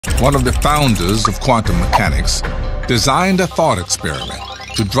one of the founders of quantum mechanics, designed a thought experiment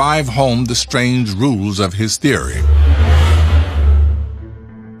to drive home the strange rules of his theory.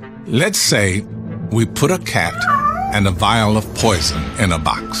 Let's say we put a cat and a vial of poison in a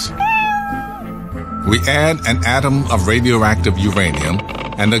box. We add an atom of radioactive uranium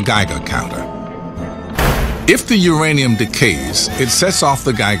and a Geiger counter. If the uranium decays, it sets off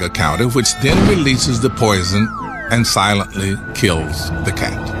the Geiger counter, which then releases the poison and silently kills the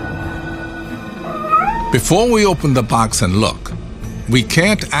cat. Before we open the box and look, we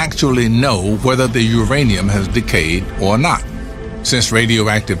can't actually know whether the uranium has decayed or not, since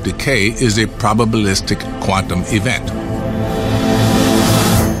radioactive decay is a probabilistic quantum event.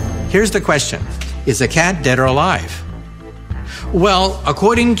 Here's the question. Is the cat dead or alive? Well,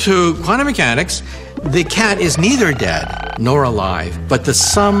 according to quantum mechanics, the cat is neither dead nor alive, but the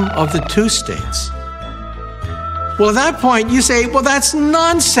sum of the two states. Well, at that point, you say, well, that's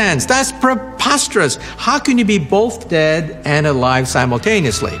nonsense. That's preposterous. How can you be both dead and alive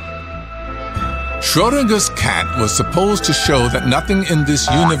simultaneously? Schrodinger's cat was supposed to show that nothing in this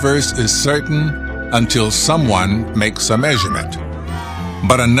universe is certain until someone makes a measurement.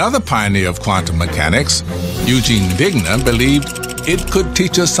 But another pioneer of quantum mechanics, Eugene Wigner, believed it could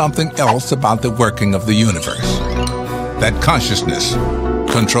teach us something else about the working of the universe, that consciousness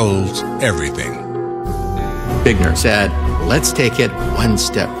controls everything. Wigner said, let's take it one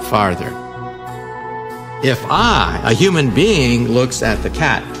step farther. If I, a human being, looks at the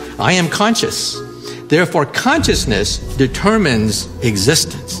cat, I am conscious. Therefore, consciousness determines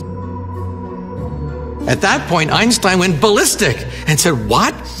existence. At that point, Einstein went ballistic and said,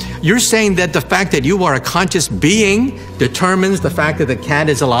 what? You're saying that the fact that you are a conscious being determines the fact that the cat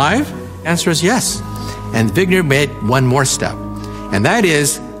is alive? Answer is yes. And Wigner made one more step. And that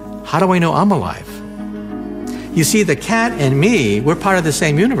is, how do I know I'm alive? You see, the cat and me, we're part of the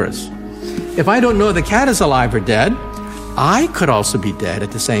same universe. If I don't know the cat is alive or dead, I could also be dead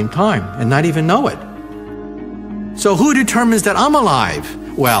at the same time and not even know it. So who determines that I'm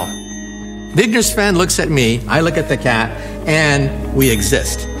alive? Well, Wigner's friend looks at me, I look at the cat, and we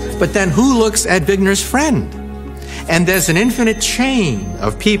exist. But then who looks at Wigner's friend? And there's an infinite chain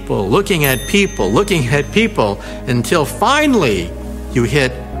of people looking at people, until finally you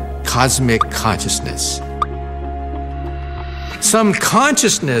hit cosmic consciousness. Some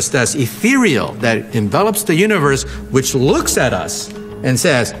consciousness that's ethereal, that envelops the universe, which looks at us and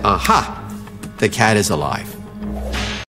says, aha, the cat is alive.